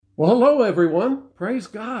Well, hello, everyone. Praise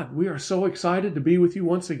God. We are so excited to be with you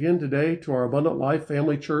once again today to our Abundant Life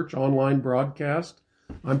Family Church online broadcast.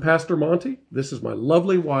 I'm Pastor Monty. This is my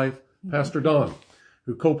lovely wife, Pastor Dawn,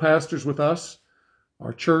 who co-pastors with us,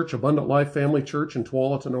 our church, Abundant Life Family Church in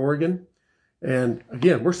Tualatin, Oregon. And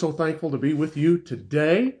again, we're so thankful to be with you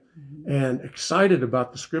today and excited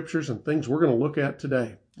about the scriptures and things we're going to look at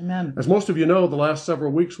today. Amen. As most of you know, the last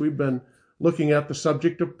several weeks we've been looking at the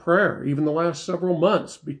subject of prayer, even the last several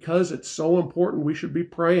months, because it's so important. We should be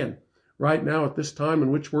praying right now at this time in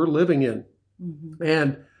which we're living in.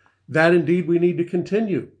 And that indeed we need to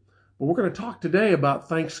continue. But we're going to talk today about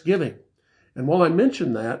Thanksgiving. And while I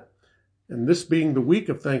mention that, and this being the week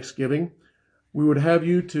of Thanksgiving, we would have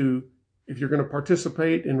you to, if you're going to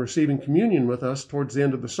participate in receiving communion with us towards the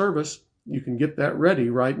end of the service, you can get that ready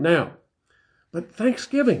right now. But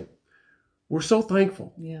Thanksgiving, we're so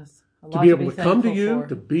thankful. Yes. To be able to come to you,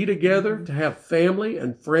 to be together, to have family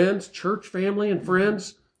and friends, church family and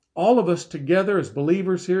friends, all of us together as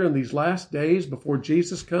believers here in these last days before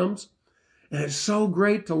Jesus comes. And it's so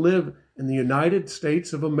great to live in the United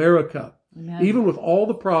States of America. Amen. Even with all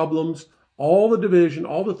the problems, all the division,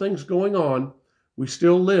 all the things going on, we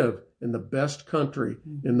still live in the best country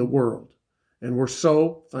in the world. And we're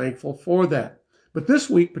so thankful for that. But this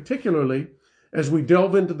week, particularly, as we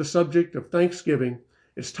delve into the subject of Thanksgiving,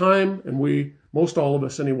 it's time, and most all of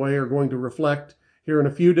us anyway, are going to reflect here in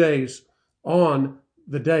a few days on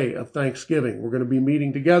the day of Thanksgiving. We're going to be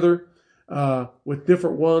meeting together with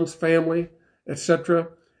different ones, family, etc.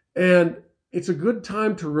 And it's a good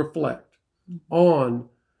time to reflect on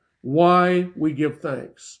why we give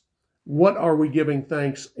thanks. What are we giving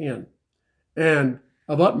thanks in? And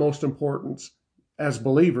of utmost importance, as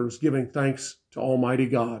believers, giving thanks to Almighty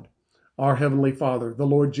God, our Heavenly Father, the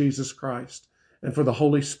Lord Jesus Christ, and for the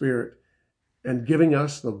Holy Spirit, and giving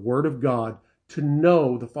us the Word of God to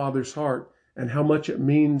know the Father's heart and how much it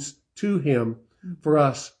means to Him for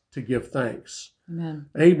us to give thanks. Amen.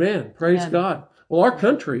 Amen. Praise Amen. God. Well, our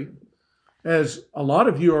country, as a lot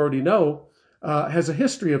of you already know, has a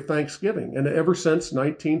history of Thanksgiving. And ever since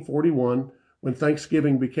 1941, when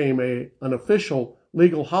Thanksgiving became an official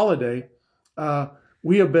legal holiday,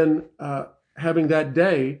 we have been having that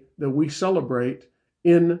day that we celebrate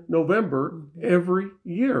in November every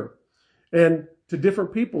year. And to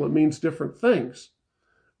different people, it means different things.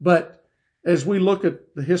 But as we look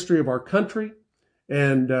at the history of our country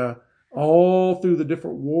and all through the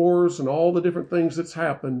different wars and all the different things that's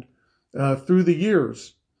happened through the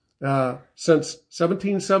years since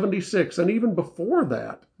 1776 and even before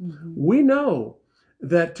that, we know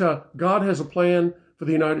that God has a plan for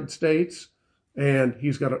the United States, and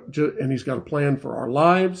He's got a plan for our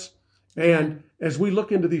lives. And as we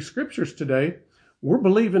look into these scriptures today, we're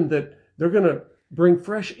believing that they're going to bring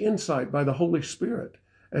fresh insight by the Holy Spirit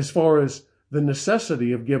as far as the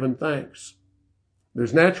necessity of giving thanks.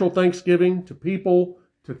 There's natural thanksgiving to people,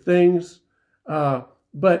 to things,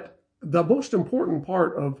 but the most important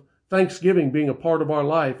part of Thanksgiving being a part of our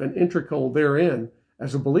life and integral therein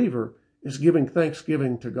as a believer is giving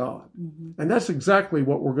thanksgiving to God. And that's exactly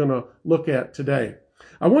what we're going to look at today.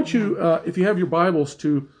 I want you, if you have your Bibles,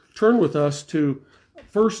 to turn with us to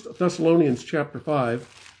 1 Thessalonians chapter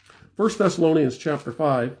 5. 1 Thessalonians chapter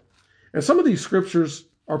 5. And some of these scriptures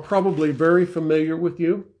are probably very familiar with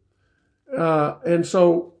you. And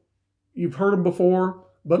so you've heard them before,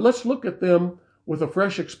 but let's look at them with a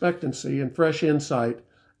fresh expectancy and fresh insight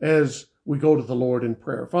as we go to the Lord in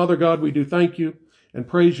prayer. Father God, we do thank you and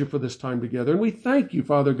praise you for this time together. And we thank you,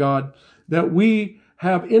 Father God, that we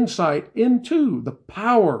have insight into the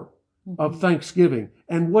power of thanksgiving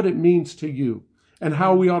and what it means to you and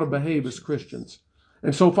how we ought to behave as Christians.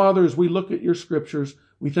 And so, Father, as we look at your scriptures,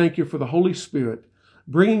 we thank you for the Holy Spirit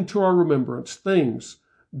bringing to our remembrance things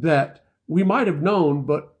that we might have known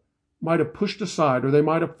but might have pushed aside, or they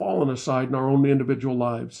might have fallen aside in our own individual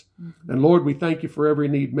lives. And Lord, we thank you for every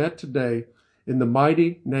need met today in the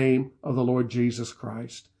mighty name of the Lord Jesus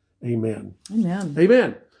Christ. Amen. Amen.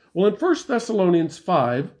 Amen. Well, in 1 Thessalonians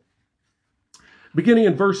 5, beginning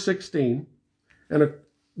in verse 16, and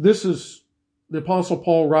this is the Apostle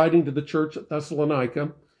Paul writing to the church at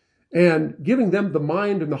Thessalonica and giving them the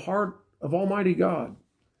mind and the heart of Almighty God.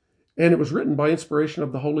 And it was written by inspiration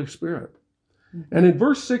of the Holy Spirit. And in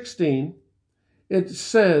verse 16, it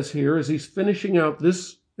says here, as he's finishing out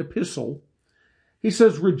this epistle, he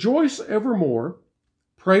says, "Rejoice evermore,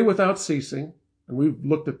 pray without ceasing." And we've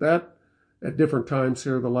looked at that at different times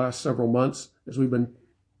here the last several months as we've been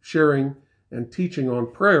sharing and teaching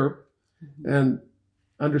on prayer and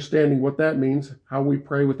understanding what that means, how we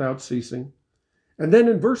pray without ceasing. And then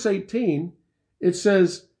in verse 18, it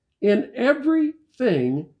says, "In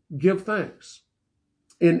everything give thanks.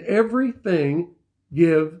 In everything,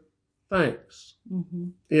 give thanks. Mm-hmm.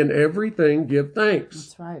 In everything, give thanks.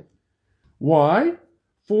 That's right. Why?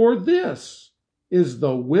 For this is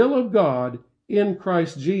the will of God in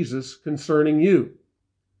Christ Jesus concerning you.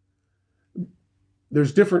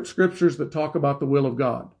 There's different scriptures that talk about the will of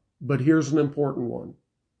God, but here's an important one,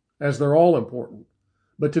 as they're all important.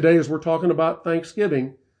 But today, as we're talking about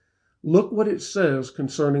Thanksgiving, look what it says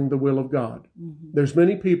concerning the will of God. Mm-hmm. There's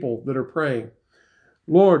many people that are praying,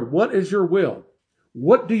 Lord, what is your will?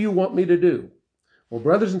 What do you want me to do? Well,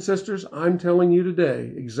 brothers and sisters, I'm telling you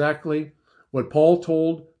today exactly what Paul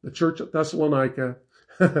told the church at Thessalonica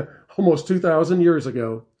almost 2,000 years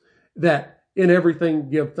ago, that in everything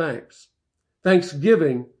give thanks.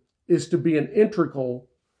 Thanksgiving is to be an integral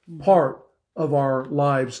part of our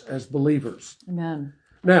lives as believers. Amen.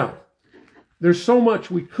 Now, there's so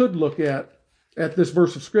much we could look at this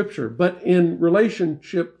verse of Scripture, but in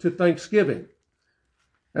relationship to Thanksgiving,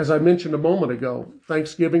 as I mentioned a moment ago,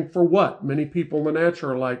 Thanksgiving for what? Many people in the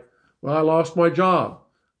natural are like, well, I lost my job.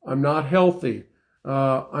 I'm not healthy.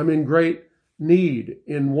 I'm in great need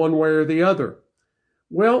in one way or the other.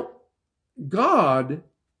 Well, God,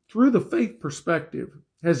 through the faith perspective,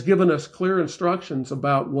 has given us clear instructions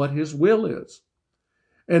about what His will is.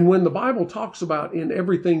 And when the Bible talks about in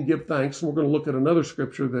everything give thanks, and we're going to look at another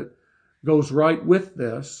scripture that goes right with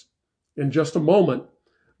this in just a moment,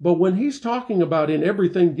 but when He's talking about in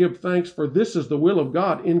everything give thanks, for this is the will of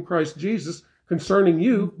God in Christ Jesus concerning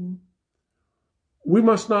you, Mm-hmm. we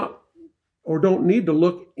must not or don't need to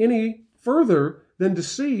look any further than to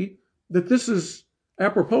see that this is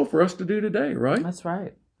apropos for us to do today, right? That's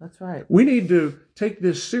right. That's right. We need to take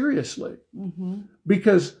this seriously Mm-hmm.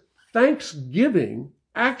 because Thanksgiving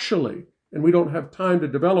actually, and we don't have time to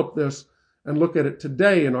develop this and look at it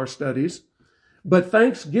today in our studies, but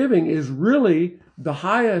Thanksgiving is really the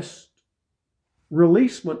highest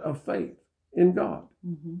releasement of faith in God.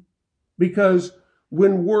 Mm-hmm. Because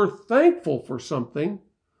when we're thankful for something,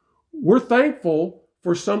 we're thankful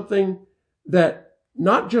for something that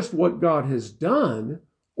not just what God has done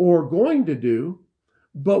or going to do,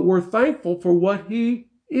 but we're thankful for what He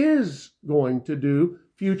is going to do,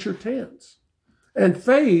 future tense. And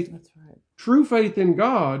faith, That's right. true faith in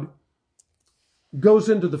God, goes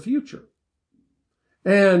into the future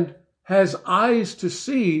and has eyes to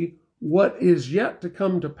see what is yet to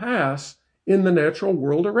come to pass in the natural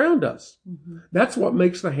world around us. Mm-hmm. That's what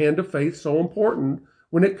makes the hand of faith so important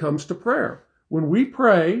when it comes to prayer. When we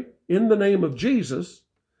pray in the name of Jesus,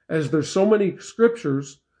 as there's so many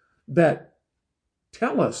scriptures that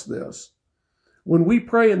tell us this, when we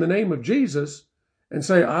pray in the name of Jesus and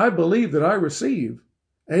say, I believe that I receive,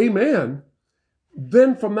 amen,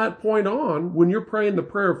 then from that point on, when you're praying the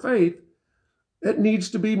prayer of faith, it needs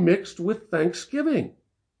to be mixed with thanksgiving.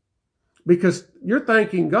 Because you're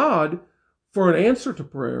thanking God for an answer to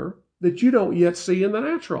prayer that you don't yet see in the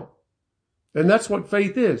natural. And that's what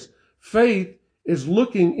faith is. Faith is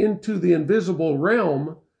looking into the invisible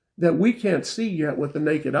realm that we can't see yet with the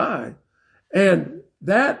naked eye. And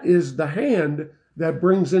that is the hand that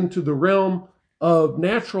brings into the realm of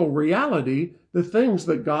natural reality the things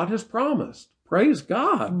that God has promised. Praise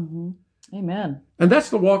God. Mm-hmm. Amen. And that's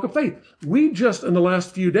the walk of faith. We just, in the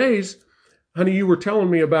last few days, honey, you were telling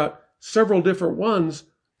me about several different ones,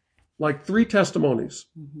 like 3 testimonies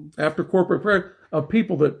Mm-hmm. after corporate prayer of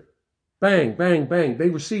people that bang, bang, bang, they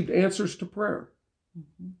received answers to prayer.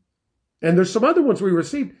 Mm-hmm. And there's some other ones we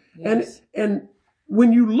received. Yes. And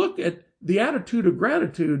when you look at the attitude of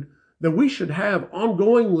gratitude that we should have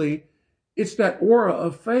ongoingly, it's that aura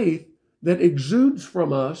of faith that exudes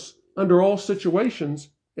from us under all situations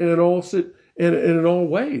and in all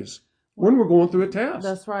ways when we're going through a test.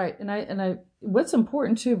 That's right. And I what's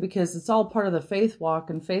important too, because it's all part of the faith walk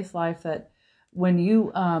and faith life, that when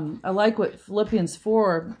you I like what Philippians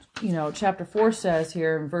 4, chapter 4 says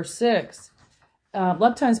here in verse 6. A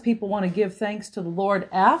lot of times people want to give thanks to the Lord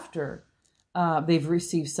after they've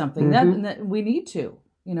received something. Mm-hmm. That we need to.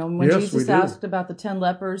 When Yes, we Jesus do. asked about the 10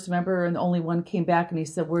 lepers, remember, and only one came back and He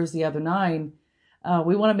said, where's the other 9?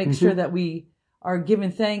 We want to make Mm-hmm. sure that we are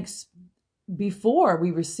giving thanks before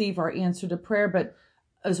we receive our answer to prayer, but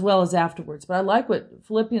as well as afterwards. But I like what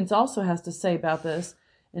Philippians also has to say about this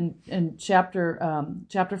in chapter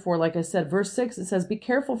 4. Like I said, verse 6, it says, be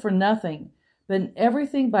careful for nothing, but in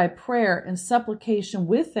everything by prayer and supplication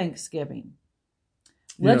with thanksgiving.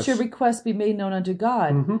 Let Yes. your requests be made known unto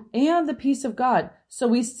God, Mm-hmm. and the peace of God. So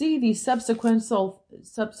we see these subsequential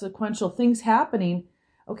things happening.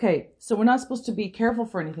 Okay, so we're not supposed to be careful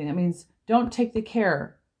for anything. That means don't take the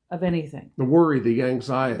care of anything. The worry, the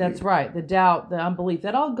anxiety. That's right. The doubt, the unbelief,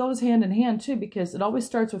 that all goes hand in hand too, because it always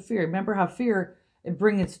starts with fear. Remember how fear, it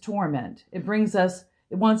brings torment. It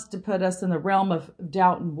wants to put us in the realm of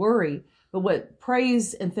doubt and worry. But what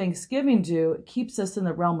praise and thanksgiving do, it keeps us in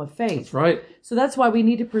the realm of faith. That's right. So that's why we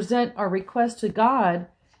need to present our request to God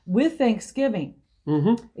with thanksgiving.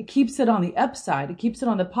 Mm-hmm. It keeps it on the upside. It keeps it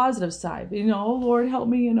on the positive side. Oh Lord, help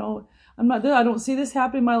me. I don't see this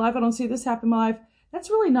happen in my life. I don't see this happen in my life. That's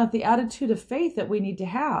really not the attitude of faith that we need to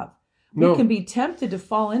have. No. We can be tempted to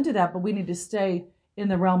fall into that, but we need to stay in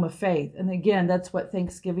the realm of faith. And again, that's what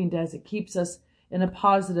Thanksgiving does. It keeps us in a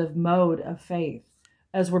positive mode of faith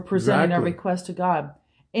as we're presenting our request to God.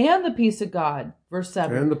 And the peace of God, verse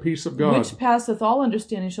 7. And the peace of God. Which passeth all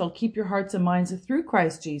understanding shall keep your hearts and minds through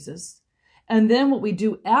Christ Jesus. And then what we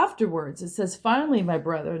do afterwards, it says, finally,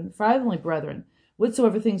 brethren,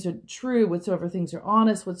 whatsoever things are true, whatsoever things are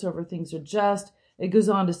honest, whatsoever things are just. It goes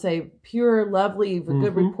on to say, pure, lovely,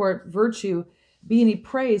 good report, virtue, be any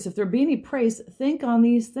praise. If there be any praise, think on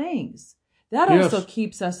these things. That also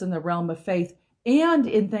keeps us in the realm of faith and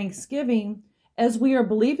in thanksgiving as we are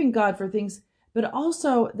believing God for things, but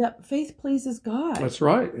also that faith pleases God. That's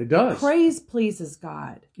right. It does. Praise pleases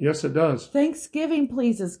God. Yes, it does. Thanksgiving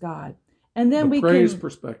pleases God. And then praise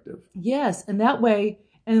perspective. Yes. And that way,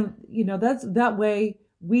 that way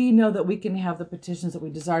we know that we can have the petitions that we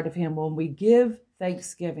desired of him when we give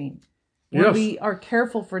thanksgiving, when we are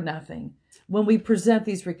careful for nothing, when we present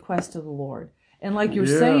these requests to the Lord. And like you're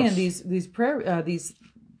saying, these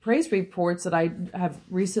praise reports that I have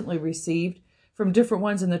recently received from different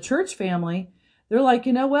ones in the church family, they're like,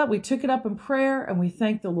 you know what? We took it up in prayer and we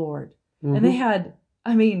thanked the Lord. Mm-hmm. And they had,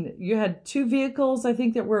 you had 2 vehicles, I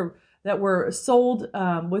think, that were sold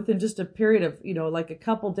within just a period of, like a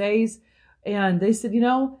couple days. And they said,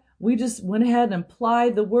 we just went ahead and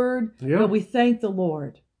applied the word, but we thanked the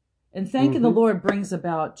Lord. And thanking the Lord brings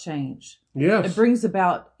about change. Yes. It brings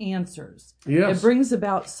about answers. Yes. It brings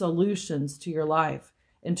about solutions to your life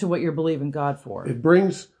and to what you're believing God for. It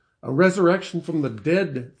brings a resurrection from the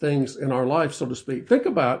dead things in our life, so to speak. Think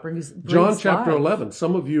about John chapter 11.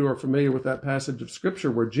 Some of you are familiar with that passage of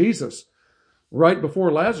Scripture where Jesus, right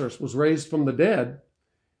before Lazarus was raised from the dead,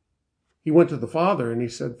 he went to the Father and he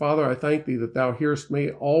said, Father, I thank thee that thou hearest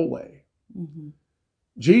me always. Mm-hmm.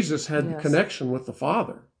 Jesus had the connection with the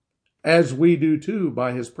Father, as we do too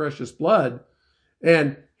by his precious blood.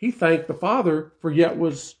 And he thanked the Father for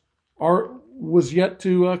was yet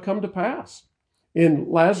to come to pass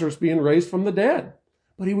in Lazarus being raised from the dead.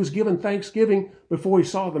 But he was given thanksgiving before he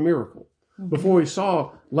saw the miracle. Mm-hmm. Before he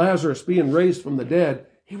saw Lazarus being raised from the dead,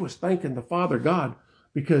 he was thanking the Father God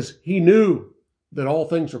because he knew that all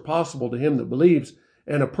things are possible to him that believes.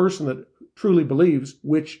 And a person that truly believes,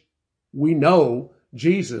 which we know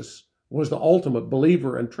Jesus was the ultimate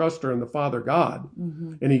believer and truster in the Father God.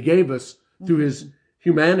 Mm-hmm. And he gave us through his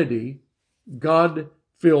humanity,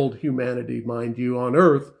 God-filled humanity, mind you, on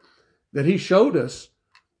earth, that he showed us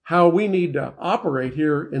how we need to operate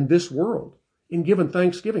here in this world in giving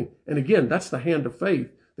thanksgiving. And again, that's the hand of faith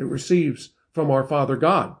that receives from our Father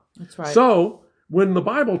God. That's right. So when the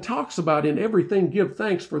Bible talks about in everything give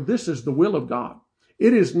thanks, for this is the will of God.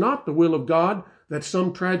 It is not the will of God that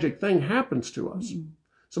some tragic thing happens to us. Mm-hmm.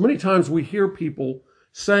 So many times we hear people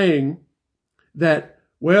saying that,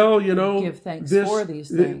 give thanks for these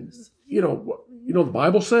things. The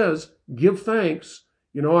Bible says, give thanks.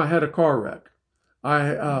 I had a car wreck.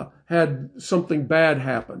 I had something bad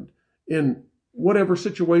happen in whatever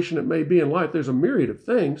situation it may be in life. There's a myriad of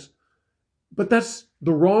things, but that's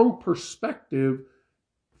the wrong perspective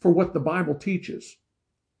for what the Bible teaches.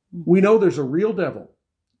 We know there's a real devil.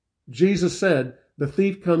 Jesus said, the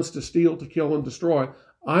thief comes to steal, to kill, and destroy.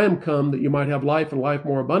 I am come that you might have life and life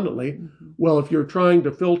more abundantly. Mm-hmm. Well, if you're trying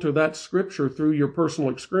to filter that scripture through your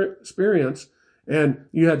personal experience and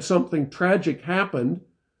you had something tragic happen,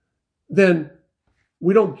 then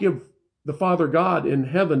we don't give the Father God in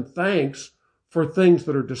heaven thanks for things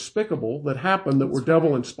that are despicable that happen that were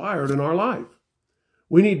devil-inspired in our life.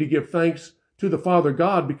 We need to give thanks to the Father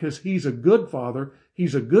God because he's a good Father,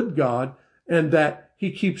 he's a good God, and that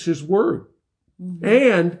he keeps his word. Mm-hmm.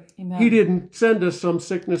 And Amen. He didn't send us some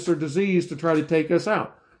sickness or disease to try to take us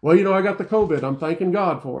out. Well, I got the COVID. I'm thanking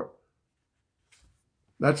God for it.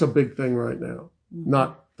 That's a big thing right now. Mm-hmm.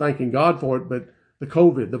 Not thanking God for it, but the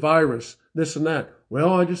COVID, the virus, this and that.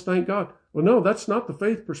 Well, I just thank God. Well, no, that's not the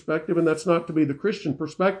faith perspective, and that's not to be the Christian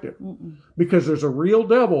perspective. Mm-mm. Because there's a real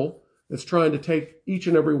devil that's trying to take each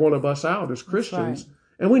and every one of us out as Christians, right.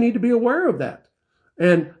 And we need to be aware of that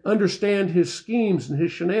and understand his schemes and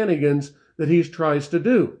his shenanigans that he tries to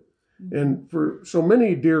do. Mm-hmm. And for so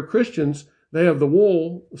many dear Christians, They have the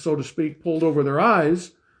wool, so to speak, pulled over their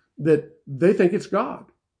eyes that they think it's God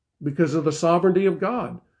because of the sovereignty of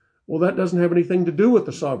God. Well, that doesn't have anything to do with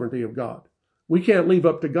the sovereignty of God. We can't leave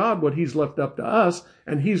up to God what he's left up to us,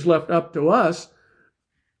 and he's left up to us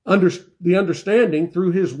the understanding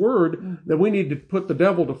through his word that we need to put the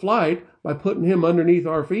devil to flight by putting him underneath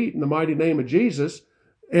our feet in the mighty name of Jesus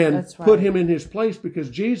and put him in his place, because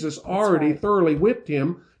Jesus already thoroughly whipped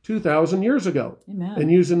him 2,000 years ago. Amen.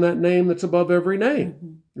 And using that name that's above every name.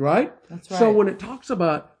 Mm-hmm. Right? That's right. So when it talks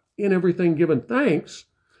about in everything giving thanks,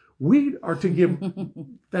 we are to give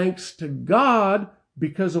thanks to God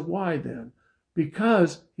because of why then?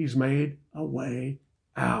 Because he's made a way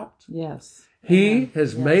out. Yes. He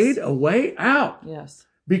has made a way out. Yes.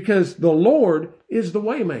 Because the Lord is the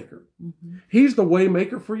way maker. Mm-hmm. He's the way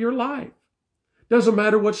maker for your life. Doesn't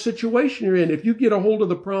matter what situation you're in. If you get a hold of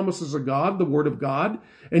the promises of God, the word of God,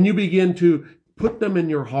 and you begin to put them in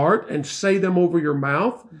your heart and say them over your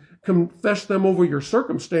mouth, confess them over your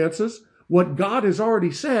circumstances, what God has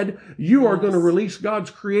already said, you are going to release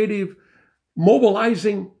God's creative,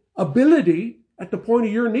 mobilizing ability at the point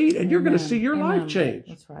of your need, and you're going to see your life change.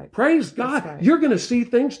 That's right. Praise God. Right. You're going to see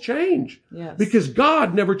things change. Yes. Because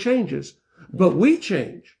God never changes, but we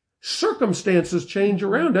change. Circumstances change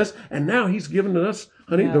around us, and now he's given us,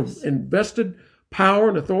 honey, the invested power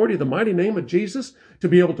and authority of the mighty name of Jesus to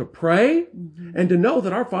be able to pray and to know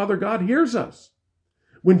that our Father God hears us.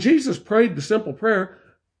 When Jesus prayed the simple prayer,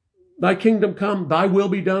 thy kingdom come, thy will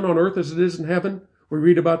be done on earth as it is in heaven, we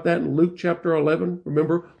read about that in Luke chapter 11.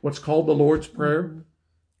 Remember what's called the Lord's Prayer? Mm-hmm.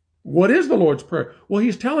 What is the Lord's Prayer? Well,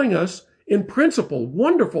 he's telling us in principle,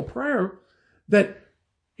 wonderful prayer, that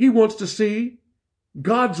he wants to see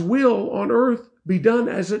God's will on earth be done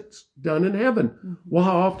as it's done in heaven. Mm-hmm. Well,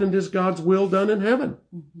 how often is God's will done in heaven?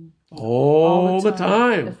 Mm-hmm. All the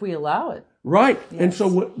time. If we allow it. Right. Yes. And so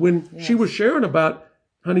when she was sharing about,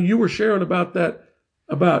 honey, you were sharing about that,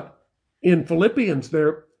 about in Philippians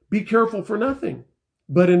there, be careful for nothing,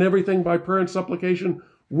 but in everything by prayer and supplication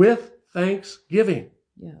with thanksgiving.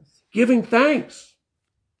 Yes. Giving thanks.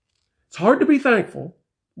 It's hard to be thankful,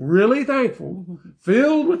 really thankful,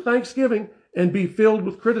 filled with thanksgiving, and be filled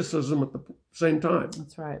with criticism at the same time.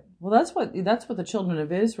 That's right. Well, that's what the children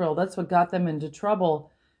of Israel, that's what got them into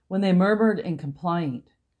trouble when they murmured and complained.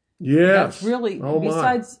 Yes. That's really,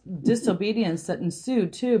 besides disobedience that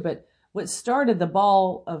ensued too, but what started the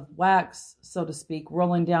ball of wax, so to speak,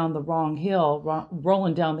 rolling down the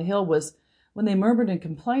hill was when they murmured and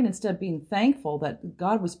complained instead of being thankful that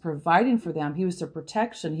God was providing for them. He was their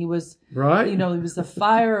protection. He was, he was the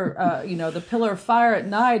fire, the pillar of fire at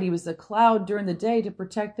night. He was the cloud during the day to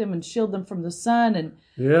protect them and shield them from the sun. And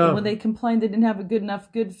when they complained they didn't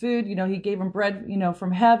have good food, he gave them bread,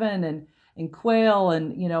 from heaven and quail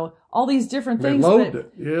and, all these different things. They loathed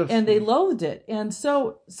it, yes. And they loathed it. And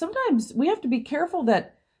so sometimes we have to be careful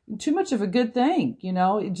that too much of a good thing,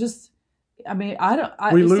 it just... we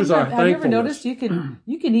lose our thankfulness. Have you ever noticed you can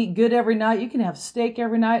eat good every night, you can have steak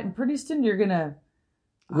every night, and pretty soon you're gonna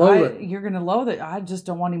loathe it. I just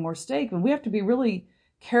don't want any more steak. And we have to be really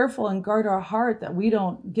careful and guard our heart that we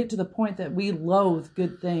don't get to the point that we loathe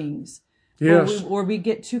good things. Yes. Or we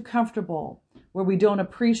get too comfortable, where we don't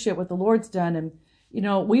appreciate what the Lord's done. And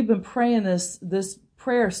we've been praying this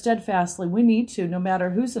prayer steadfastly. We need to, no matter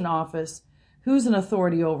who's in office, who's in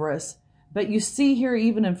authority over us. But you see here,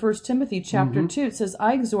 even in 1 Timothy chapter 2, it says,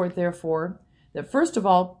 I exhort, therefore, that first of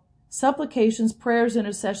all, supplications, prayers,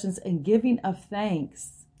 intercessions, and giving of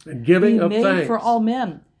thanks be made for all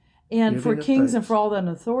men, and for kings and for all that in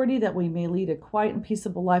authority, that we may lead a quiet and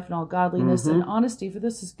peaceable life in all godliness and honesty. For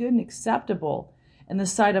this is good and acceptable in the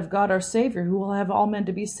sight of God our Savior, who will have all men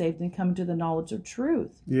to be saved and come to the knowledge of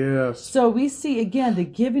truth. Yes. So we see, again, the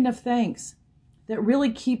giving of thanks that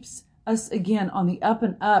really keeps us, again, on the up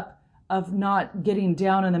and up, of not getting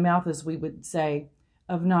down in the mouth, as we would say,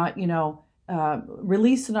 of not,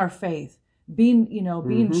 releasing our faith,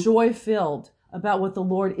 being joy-filled about what the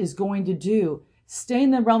Lord is going to do. Stay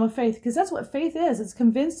in the realm of faith, because that's what faith is. It's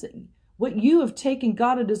convincing what you have taken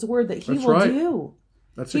God at His word that He will do.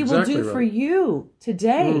 That's He will do for you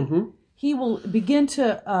today. He will begin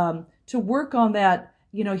to work on that.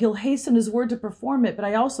 He'll hasten His word to perform it. But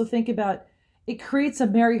I also think about it creates a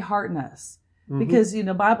merry heart in us. Because,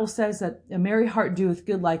 the Bible says that a merry heart doeth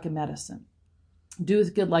good like a medicine.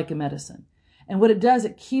 Doeth good like a medicine. And what it does,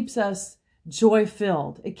 it keeps us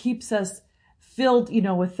joy-filled. It keeps us filled,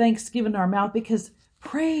 with thanksgiving in our mouth, because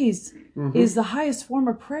praise is the highest form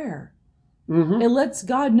of prayer. Mm-hmm. It lets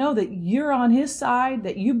God know that you're on his side,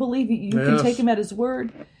 that you believe you can take him at his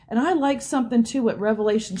word. And I like something too what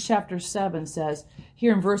Revelation chapter 7 says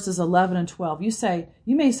here in verses 11 and 12.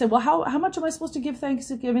 You may say, well, how much am I supposed to give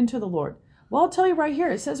thanksgiving to the Lord? Well, I'll tell you right here.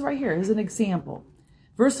 It says right here as an example.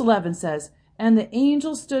 Verse 11 says, and the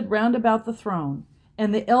angels stood round about the throne,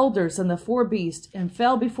 and the elders and the 4 beasts, and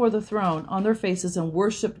fell before the throne on their faces and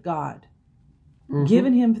worshiped God. Mm-hmm.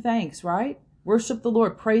 Giving him thanks, right? Worship the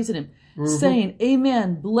Lord, praising him, saying,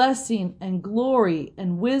 amen, blessing and glory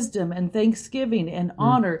and wisdom and thanksgiving and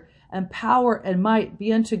honor and power and might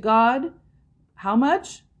be unto God. How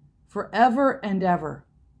much? Forever and ever.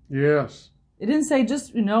 Yes. It didn't say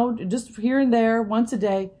just here and there, once a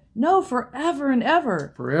day. No, forever and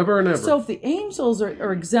ever. Forever and ever. So if the angels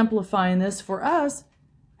are exemplifying this for us,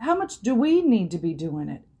 how much do we need to be doing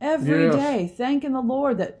it? Every day, thanking the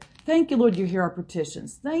Lord that, thank you, Lord, you hear our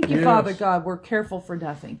petitions. Thank you, Father God, we're careful for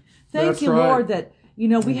nothing. Thank you, Lord, that,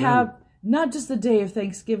 we have not just the day of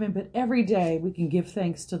Thanksgiving, but every day we can give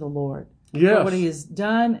thanks to the Lord for what he has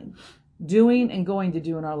done, doing, and going to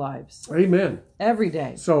do in our lives. Amen. Every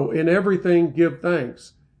day. So in everything, give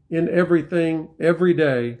thanks. In everything, every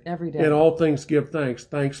day. Every day. In all things, give thanks.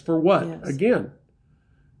 Thanks for what? Yes. Again,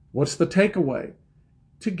 what's the takeaway?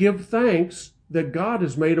 To give thanks that God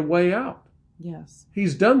has made a way out. Yes.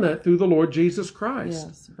 He's done that through the Lord Jesus Christ.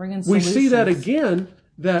 Yes. Bringing we solutions. see that again,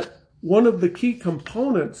 that one of the key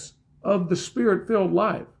components of the Spirit-filled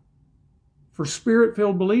life for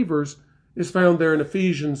Spirit-filled believers is found there in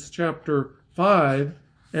Ephesians chapter 5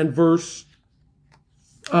 and verse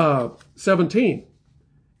 17.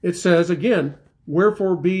 It says again,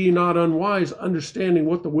 wherefore be ye not unwise, understanding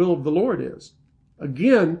what the will of the Lord is.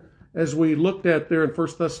 Again, as we looked at there in 1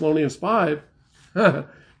 Thessalonians 5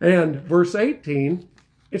 and verse 18,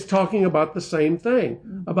 it's talking about the same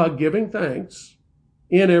thing, about giving thanks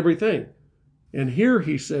in everything. And here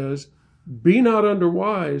he says, be not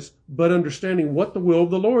underwise, but understanding what the will of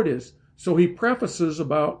the Lord is. So he prefaces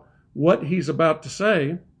about what he's about to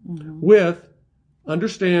say with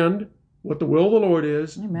understand what the will of the Lord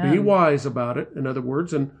is, Amen. Be wise about it, in other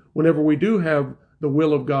words. And whenever we do have the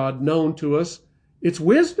will of God known to us, it's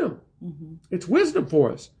wisdom. It's wisdom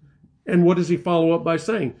for us. And what does he follow up by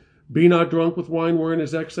saying? Be not drunk with wine wherein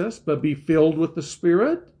is excess, but be filled with the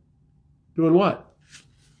Spirit. Doing what?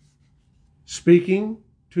 Speaking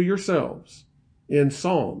to yourselves in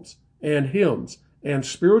psalms and hymns and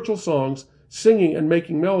spiritual songs, singing and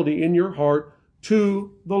making melody in your heart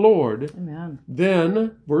to the Lord. Amen.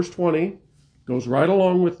 Then, verse 20 goes right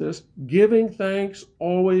along with this, giving thanks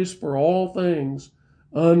always for all things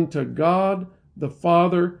unto God the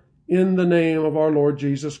Father in the name of our Lord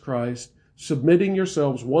Jesus Christ, submitting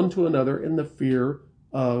yourselves one to another in the fear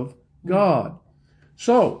of God.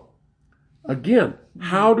 So, again,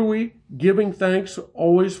 how do we giving thanks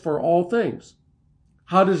always for all things?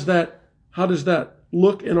 How does that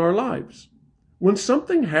look in our lives? When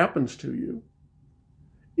something happens to you,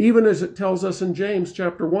 even as it tells us in James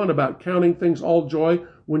chapter 1 about counting things all joy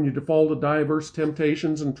when you fall to diverse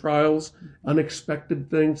temptations and trials, unexpected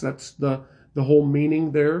things, that's the whole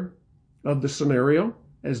meaning there of the scenario,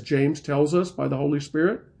 as James tells us by the Holy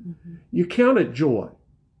Spirit. You count it joy.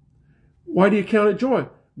 Why do you count it joy?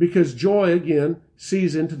 Because joy, again,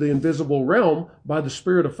 sees into the invisible realm by the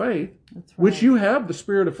Spirit of faith, That's right. Which you have the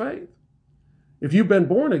Spirit of faith. If you've been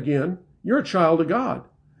born again, you're a child of God.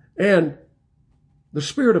 And the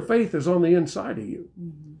Spirit of faith is on the inside of you.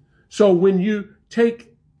 So when you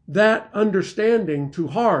take that understanding to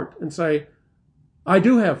heart and say, I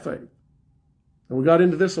do have faith. And we got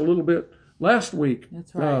into this a little bit last week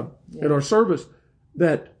That's right. In our service,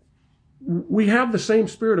 that we have the same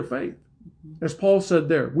spirit of faith. As Paul said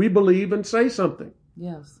there, we believe and say something.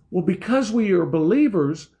 Yes. Well, because we are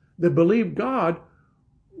believers that believe God,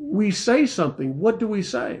 we say something. What do we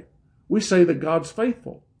say? We say that God's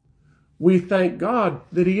faithful. We thank God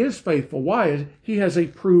that he is faithful. Why? He has a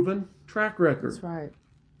proven track record. That's right.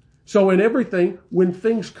 So in everything, when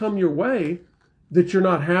things come your way that you're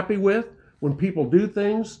not happy with, when people do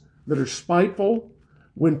things that are spiteful,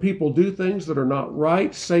 when people do things that are not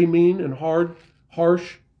right, say mean and hard,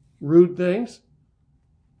 harsh, rude things,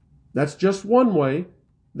 that's just one way.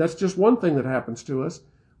 That's just one thing that happens to us.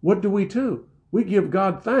 What do? We give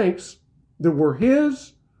God thanks that we're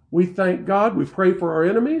his. We thank God. We pray for our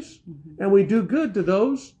enemies. And we do good to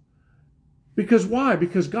those. Because why?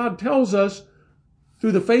 Because God tells us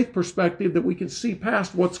through the faith perspective that we can see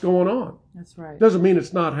past what's going on. That's right. Doesn't mean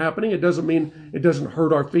it's not happening. It doesn't mean it doesn't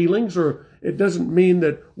hurt our feelings, or it doesn't mean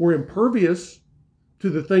that we're impervious to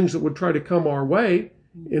the things that would try to come our way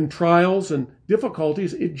in trials and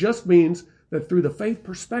difficulties. It just means that through the faith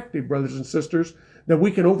perspective, brothers and sisters, that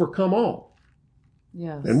we can overcome all.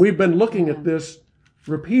 Yes. And we've been looking at this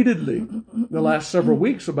repeatedly the last several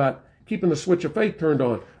weeks about keeping the switch of faith turned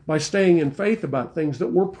on, by staying in faith about things that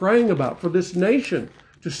we're praying about for this nation,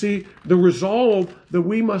 to see the resolve that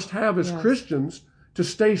we must have as Christians to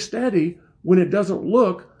stay steady when it doesn't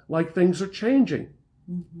look like things are changing.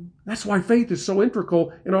 That's why faith is so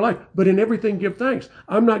integral in our life. But in everything, give thanks.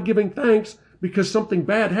 I'm not giving thanks because something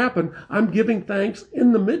bad happened. I'm giving thanks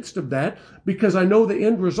in the midst of that because I know the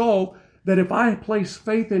end result, that if I place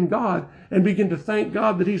faith in God and begin to thank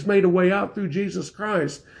God that He's made a way out through Jesus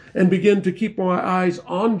Christ, and begin to keep my eyes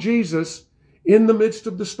on Jesus in the midst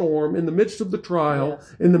of the storm, in the midst of the trial,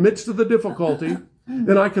 in the midst of the difficulty,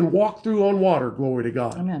 then I can walk through on water. Glory to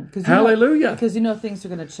God. Amen. Hallelujah. Because you know things are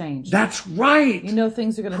going to change. That's right. You know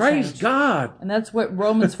things are going to change. Praise God. And that's what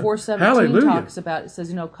Romans 4:17 talks about. It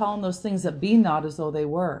says, calling those things that be not as though they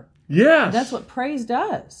were. Yes. And that's what praise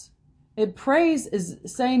does. Praise is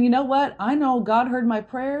saying, you know what? I know God heard my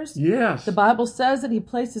prayers. Yes. The Bible says that He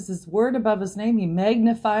places His word above His name. He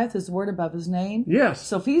magnifieth His word above His name. Yes.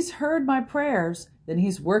 So if He's heard my prayers, then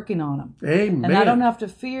He's working on them. Amen. And I don't have to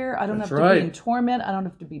fear. I don't have to be in torment. I don't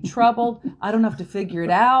have to be troubled. I don't have to figure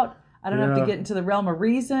it out. I don't have to get into the realm of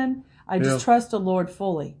reason. I just trust the Lord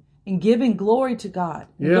fully in giving glory to God.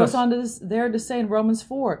 It goes on to to say in Romans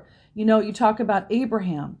 4, you talk about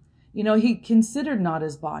Abraham. He considered not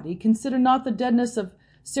his body. He considered not the deadness of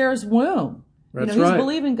Sarah's womb. That's he's right.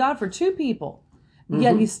 believing God for two people.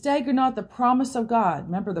 Yet he staggered not the promise of God.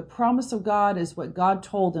 Remember, the promise of God is what God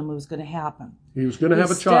told him was going to happen. He was going to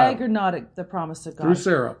have a child. He staggered not at the promise of God. Through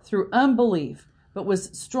Sarah. Through unbelief, but was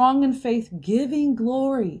strong in faith, giving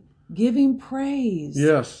glory, giving praise.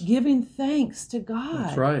 Yes. Giving thanks to God.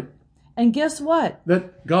 That's right. And guess what?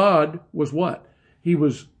 That God was what? He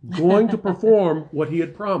was going to perform what He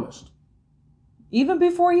had promised. Even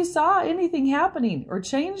before he saw anything happening or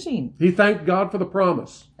changing. He thanked God for the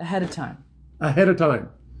promise. Ahead of time. Ahead of time.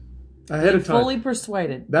 Ahead of time. Fully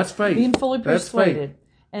persuaded. That's faith. Being fully persuaded. That's faith.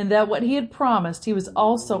 And that what He had promised, He was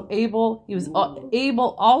also able,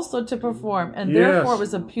 also to perform. And therefore it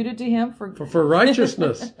was imputed to Him for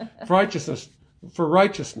righteousness. For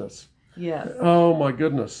righteousness. Yes. Oh my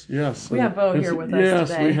goodness. Yes. We have Bo here with us yes,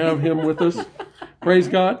 today. Yes, we have him with us. Praise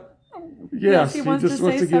God. Yes, he just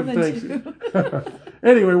wants to give thanks.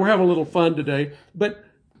 Anyway, we're having a little fun today. But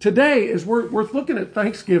today, is we're looking at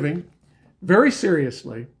Thanksgiving very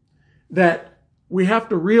seriously, that we have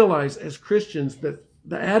to realize as Christians that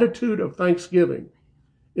the attitude of Thanksgiving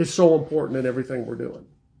is so important in everything we're doing.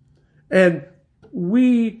 And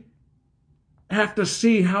we have to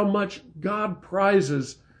see how much God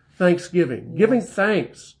prizes Thanksgiving, giving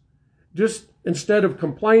thanks, just instead of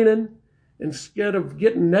complaining, instead of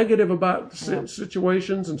getting negative about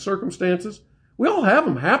situations and circumstances. We all have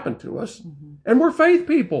them happen to us, and we're faith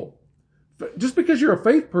people. Just because you're a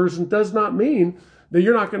faith person does not mean that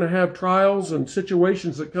you're not going to have trials and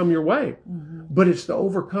situations that come your way, but it's the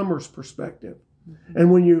overcomer's perspective.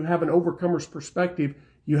 And when you have an overcomer's perspective,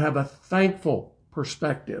 you have a thankful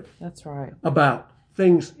perspective. That's right. About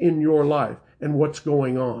things in your life and what's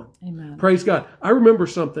going on. Amen. Praise God. I remember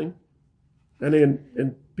something,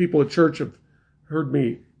 and people at church have heard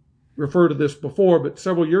me refer to this before, but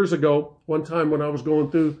several years ago, one time when I was going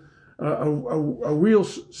through a real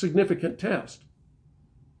significant test.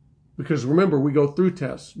 Because remember, we go through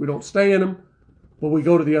tests. We don't stay in them, but we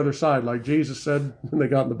go to the other side. Like Jesus said when they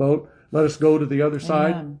got in the boat, let us go to the other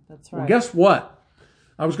side. That's right. Well, guess what?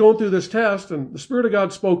 I was going through this test, and the Spirit of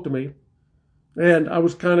God spoke to me. And I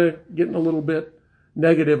was kind of getting a little bit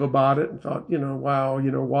negative about it and thought, wow,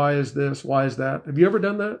 why is this? Why is that? Have you ever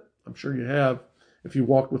done that? I'm sure you have, if you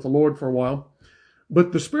walked with the Lord for a while.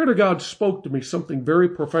 But the Spirit of God spoke to me something very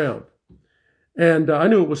profound. And I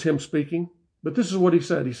knew it was Him speaking, but this is what He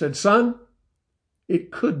said. He said, son, it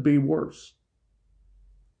could be worse.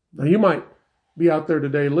 Now you might be out there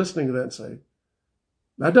today listening to that and say,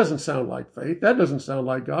 that doesn't sound like faith. That doesn't sound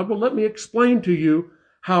like God. Well, let me explain to you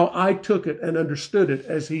how I took it and understood it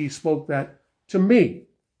as He spoke that to me.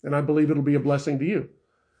 And I believe it'll be a blessing to you.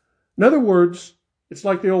 In other words, it's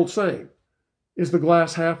like the old saying, is the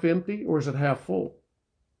glass half empty or is it half full?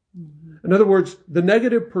 In other words, the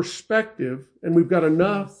negative perspective, and we've got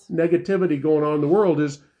enough negativity going on in the world,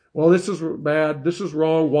 is, well, this is bad, this is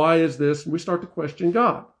wrong, why is this? And we start to question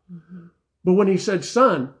God. But when He said,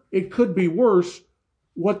 son, it could be worse,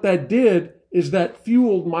 what that did is that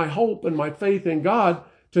fueled my hope and my faith in God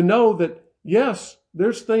to know that, yes,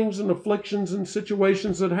 there's things and afflictions and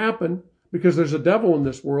situations that happen because there's a devil in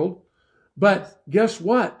this world. But guess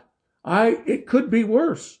what? It could be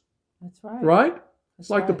worse. That's right. Right? It's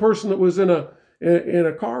like the person that was in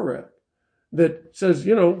a car wreck that says,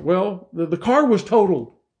 well, the car was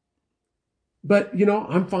totaled, but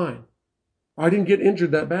I'm fine. I didn't get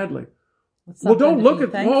injured that badly. Well, don't look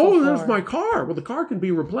at, there's my car. Well, the car can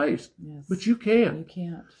be replaced, yes, but you can't. You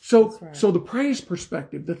can't. So the praise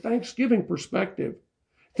perspective, the thanksgiving perspective,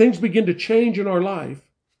 things begin to change in our life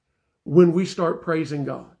when we start praising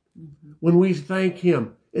God, when we thank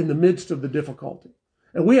Him in the midst of the difficulty.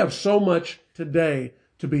 And we have so much today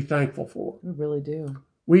to be thankful for. We really do.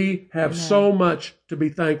 We have so much to be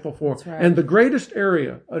thankful for. That's right. And the greatest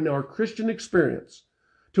area in our Christian experience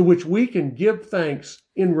to which we can give thanks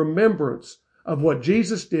in remembrance of what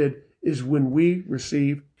Jesus did is when we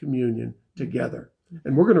receive communion together.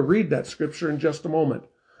 And we're going to read that scripture in just a moment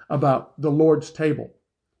about the Lord's table,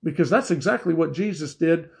 because that's exactly what Jesus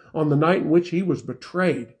did on the night in which He was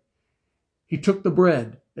betrayed. He took the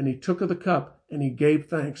bread and He took of the cup and He gave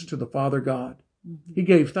thanks to the Father God. He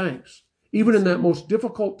gave thanks, even in that most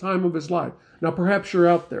difficult time of His life. Now, perhaps you're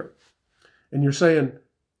out there and you're saying,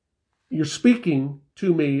 you're speaking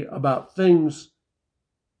to me about things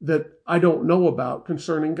that I don't know about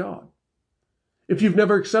concerning God. If you've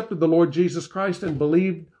never accepted the Lord Jesus Christ and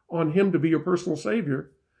believed on Him to be your personal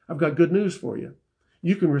Savior, I've got good news for you.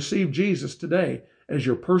 You can receive Jesus today as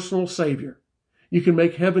your personal Savior. You can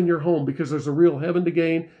make heaven your home, because there's a real heaven to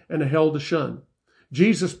gain and a hell to shun.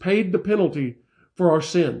 Jesus paid the penalty for our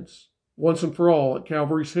sins once and for all at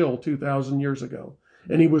Calvary's Hill 2,000 years ago.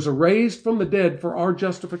 And He was raised from the dead for our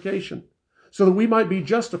justification, so that we might be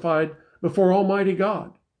justified before Almighty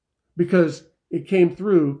God, because it came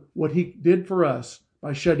through what He did for us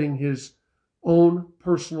by shedding His own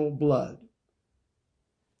personal blood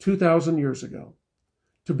 2,000 years ago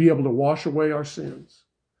to be able to wash away our sins.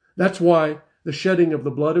 That's why the shedding of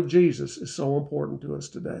the blood of Jesus is so important to us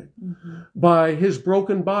today. By His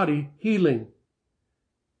broken body, healing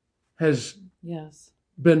has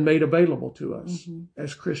been made available to us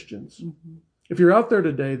as Christians. If you're out there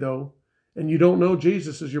today, though, and you don't know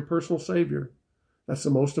Jesus as your personal Savior, that's the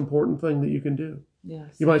most important thing that you can do.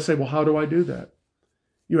 Yes. You might say, well, how do I do that?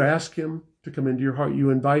 You ask Him to come into your heart. You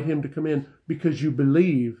invite Him to come in because you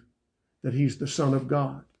believe that He's the Son of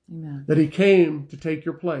God. Amen. That He came to take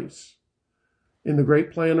your place in the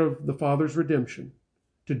great plan of the Father's redemption,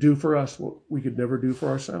 to do for us what we could never do for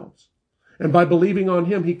ourselves. And by believing on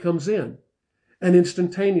Him, He comes in. And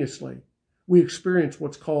instantaneously, we experience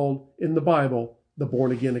what's called in the Bible the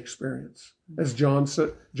born-again experience. As John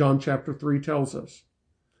chapter 3 tells us,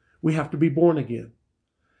 we have to be born again.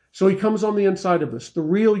 So He comes on the inside of us. The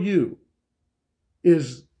real you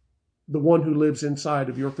is the one who lives inside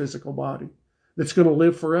of your physical body, that's going to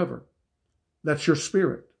live forever. That's your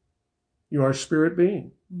spirit. You are a spirit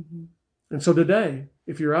being. And so today,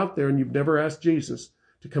 if you're out there and you've never asked Jesus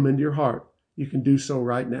to come into your heart, you can do so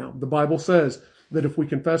right now. The Bible says that if we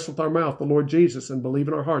confess with our mouth the Lord Jesus and believe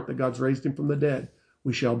in our heart that God's raised Him from the dead,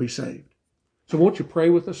 we shall be saved. So won't you pray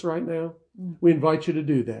with us right now? We invite you to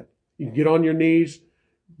do that. You can get on your knees,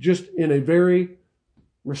 just in a very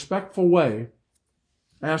respectful way,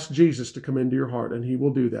 ask Jesus to come into your heart, and He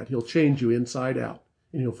will do that. He'll change you inside out,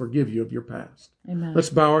 and He'll forgive you of your past. Amen. Let's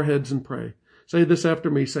bow our heads and pray. Say this after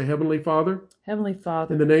me. Say, Heavenly Father, Heavenly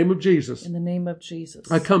Father, in the name of Jesus, in the name of Jesus,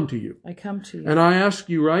 I come to you. I come to you. And I ask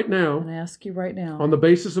you right now, on the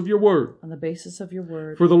basis of your word,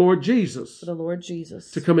 for the Lord Jesus,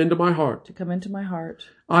 to come into my heart.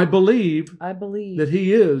 I believe that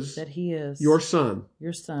He is your Son.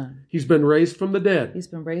 He's been raised from the dead.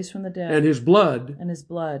 And His blood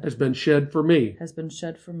has been shed for me.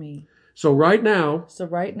 So right now,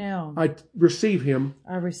 I receive Him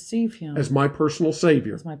as my personal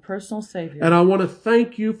Savior. And I want to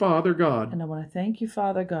thank you, Father God,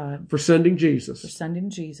 for sending Jesus.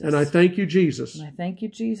 And I thank you, Jesus,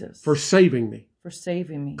 for saving me,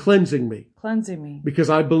 cleansing me, because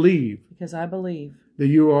I believe that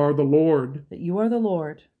you are the Lord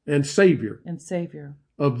and Savior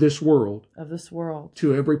of this world,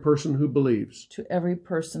 to every person who believes.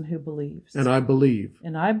 And I believe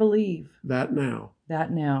that now.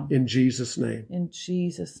 In Jesus' name.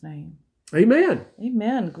 Amen.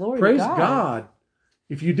 Glory Praise to God. God.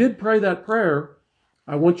 If you did pray that prayer,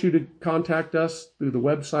 I want you to contact us through the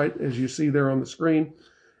website as you see there on the screen,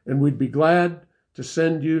 and we'd be glad to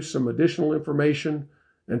send you some additional information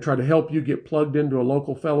and try to help you get plugged into a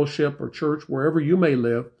local fellowship or church wherever you may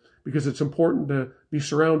live, because it's important to be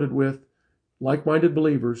surrounded with like-minded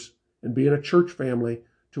believers and be in a church family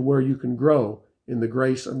to where you can grow in the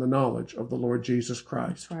grace and the knowledge of the Lord Jesus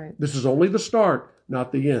Christ. That's right. This is only the start,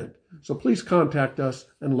 not the end. So please contact us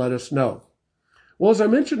and let us know. Well, as I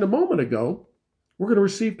mentioned a moment ago, we're going to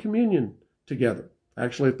receive communion together.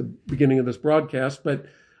 actually at the beginning of this broadcast, but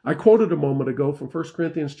I quoted a moment ago from 1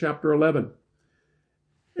 Corinthians chapter 11.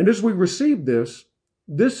 And as we receive this,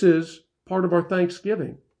 this is part of our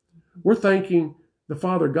thanksgiving. We're thanking the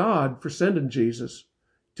Father God for sending Jesus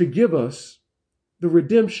to give us the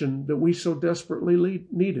redemption that we so desperately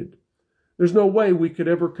needed. There's no way we could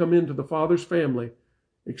ever come into the Father's family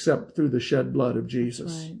except through the shed blood of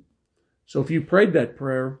Jesus. Right. So if you prayed that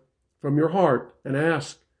prayer from your heart and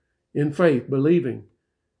asked in faith, believing,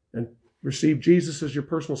 and received Jesus as your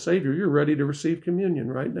personal Savior, you're ready to receive communion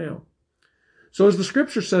right now. So as the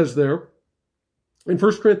scripture says there, in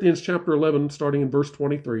 1 Corinthians chapter 11, starting in verse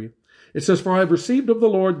 23, it says, "For I have received of the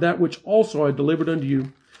Lord that which also I delivered unto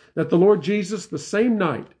you, that the Lord Jesus, the same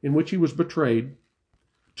night in which he was betrayed,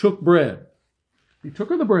 took bread." He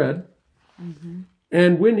took of the bread,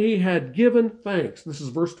 and when he had given thanks, this is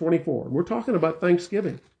verse 24, and we're talking about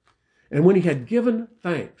Thanksgiving. And when he had given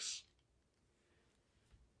thanks,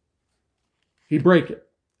 he brake it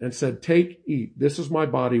and said, "Take, eat. This is my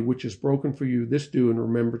body, which is broken for you. This do in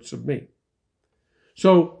remembrance of me."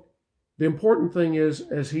 So the important thing is,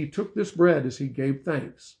 as he took this bread, as he gave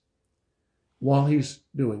thanks while he's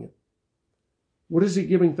doing it. What is he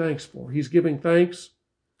giving thanks for? He's giving thanks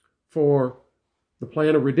for the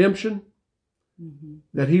plan of redemption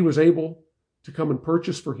that he was able to come and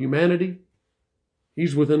purchase for humanity.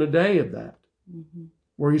 He's within a day of that,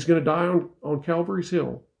 where he's going to die on Calvary's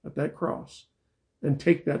Hill at that cross and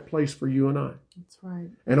take that place for you and I. That's right.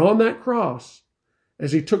 And on that cross,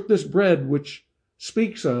 as he took this bread, which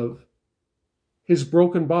speaks of his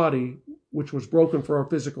broken body, which was broken for our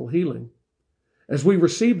physical healing, as we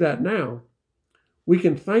receive that now, we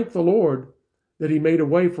can thank the Lord that he made a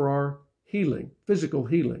way for our healing, physical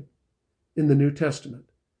healing, in the New Testament.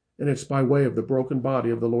 And it's by way of the broken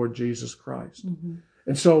body of the Lord Jesus Christ.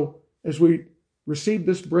 And so, as we receive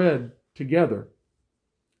this bread together,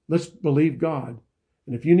 let's believe God.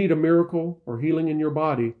 And if you need a miracle or healing in your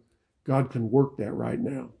body, God can work that right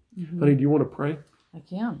now. Honey, do you want to pray? I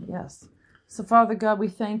can, yes. So, Father God, we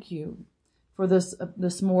thank you for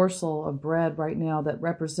this morsel of bread right now that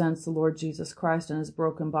represents the Lord Jesus Christ and his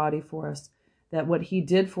broken body for us, that what he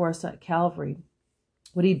did for us at Calvary,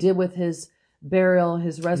 what he did with his burial,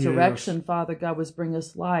 his resurrection, yes, Father God, was bring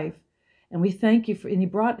us life. And we thank you for, and he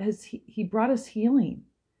brought us healing.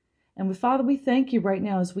 And Father, we thank you right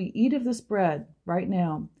now as we eat of this bread right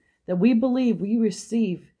now, that we believe we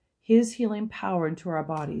receive his healing power into our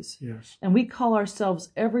bodies. Yes. And we call ourselves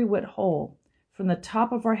every whit whole, from the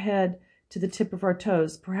top of our head to the tip of our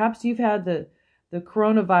toes. Perhaps you've had the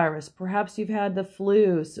coronavirus. Perhaps you've had the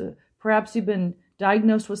flu. So perhaps you've been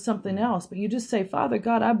diagnosed with something else, but you just say, "Father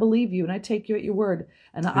God, I believe you and I take you at your word.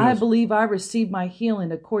 And yes, I believe I receive my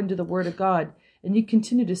healing according to the word of God." And you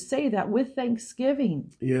continue to say that with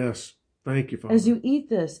thanksgiving. Yes. Thank you, Father. As you eat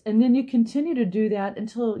this, and then you continue to do that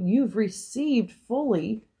until you've received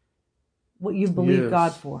fully what you believe, yes,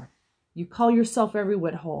 God for. You call yourself every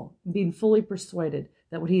whit whole, being fully persuaded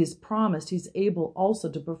that what he has promised, he's able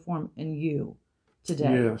also to perform in you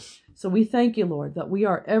today. Yes. So we thank you, Lord, that we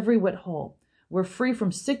are every whit whole. We're free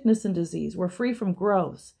from sickness and disease. We're free from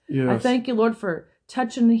growths. Yes. I thank you, Lord, for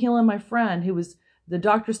touching and healing my friend who was, the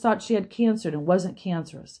doctors thought she had cancer and wasn't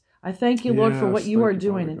cancerous. I thank you, Lord, for what you are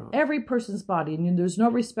doing in every person's body. And there's no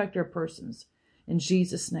respecter of persons. In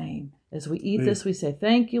Jesus' name. As we eat this, we say,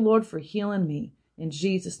 thank you, Lord, for healing me. In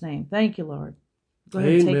Jesus' name. Thank you, Lord. Go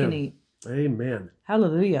ahead and take and eat. Amen.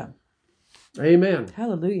 Hallelujah. Amen.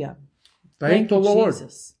 Hallelujah. Thank the you, Lord.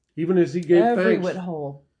 Jesus. Even as he gave every thanks. Whit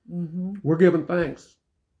whole. We're giving thanks.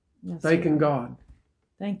 Yes, thanking God.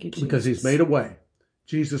 Thank you, Jesus. Because he's made a way.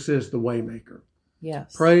 Jesus is the way maker.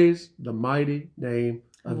 Yes. Praise the mighty name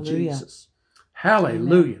of Hallelujah. Jesus.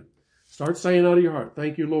 Hallelujah. Amen. Start saying out of your heart,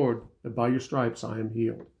 "Thank you, Lord, that by your stripes I am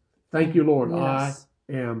healed. Thank you, Lord, yes,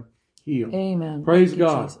 I am healed." Amen. Praise Thank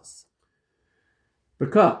God. You, Jesus. The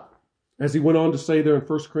cup, as he went on to say there in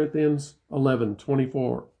 1 Corinthians 11,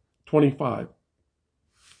 24, 25.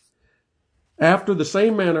 "After the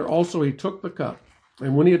same manner also he took the cup,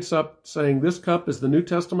 and when he had supped, saying, This cup is the New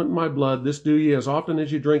Testament in my blood. This do ye as often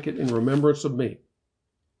as you drink it in remembrance of me."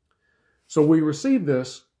 So we receive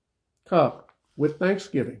this cup with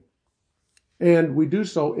thanksgiving, and we do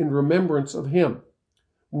so in remembrance of him.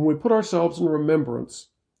 When we put ourselves in remembrance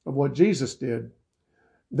of what Jesus did,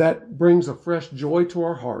 that brings a fresh joy to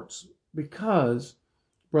our hearts because,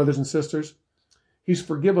 brothers and sisters, he's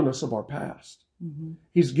forgiven us of our past.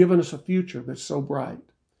 He's given us a future that's so bright.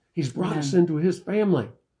 He's brought us into his family.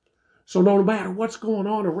 So no matter what's going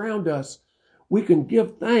on around us, we can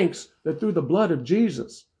give thanks that through the blood of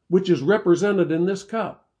Jesus, which is represented in this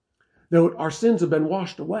cup, that our sins have been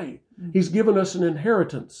washed away. He's given us an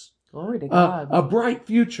inheritance, Glory to God. a bright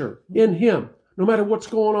future in Him. No matter what's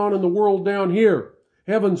going on in the world down here,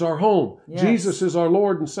 heaven's our home. Yes. Jesus is our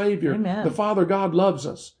Lord and Savior. Amen. The Father God loves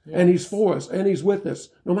us, and He's for us, and He's with us,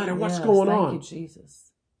 no matter what's Yes, going on. Thank you,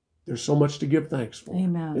 Jesus. There's so much to give thanks for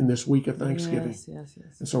Amen. in this week of Thanksgiving. Yes, yes,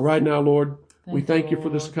 yes. And so right now, Lord, we thank you for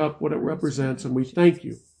Lord. this cup, what it Praise represents, you, and we Jesus. thank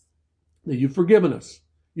you that you've forgiven us.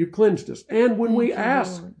 You've cleansed us. And when Thank we you,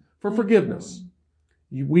 ask Lord. for Thank you, forgiveness,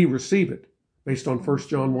 we receive it based on 1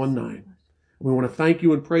 John 1:9. We want to thank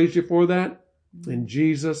you and praise you for that in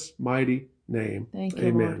Jesus' mighty name. Thank you,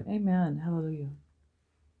 Amen. Lord. Amen. Hallelujah.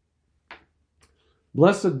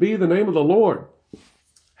 Blessed be the name of the Lord.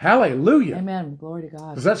 Hallelujah. Amen. Glory to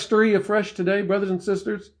God. Does that stir you afresh today, brothers and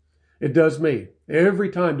sisters? It does me every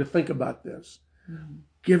time to think about this.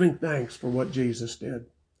 Giving thanks for what Jesus did.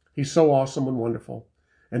 He's so awesome and wonderful,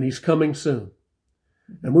 and He's coming soon.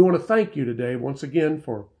 And we want to thank you today once again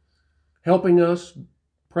for helping us,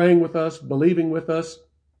 praying with us, believing with us,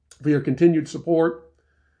 for your continued support.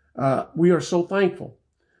 We are so thankful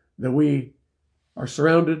that we are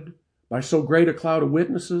surrounded by so great a cloud of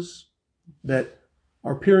witnesses that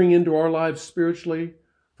are peering into our lives spiritually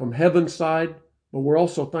from heaven's side, but we're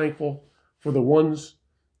also thankful for the ones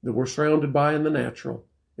that we're surrounded by in the natural,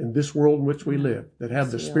 in this world in which we live, that have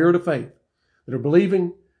the spirit of faith, that are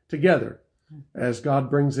believing together as God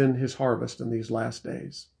brings in His harvest in these last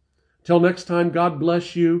days. Till next time, God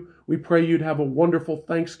bless you. We pray you'd have a wonderful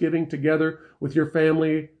Thanksgiving together with your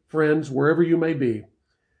family, friends, wherever you may be.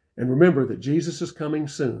 And remember that Jesus is coming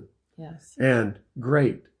soon. Yes. And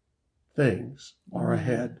great things are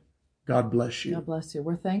ahead. God bless you. God bless you.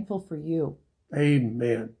 We're thankful for you.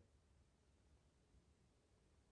 Amen.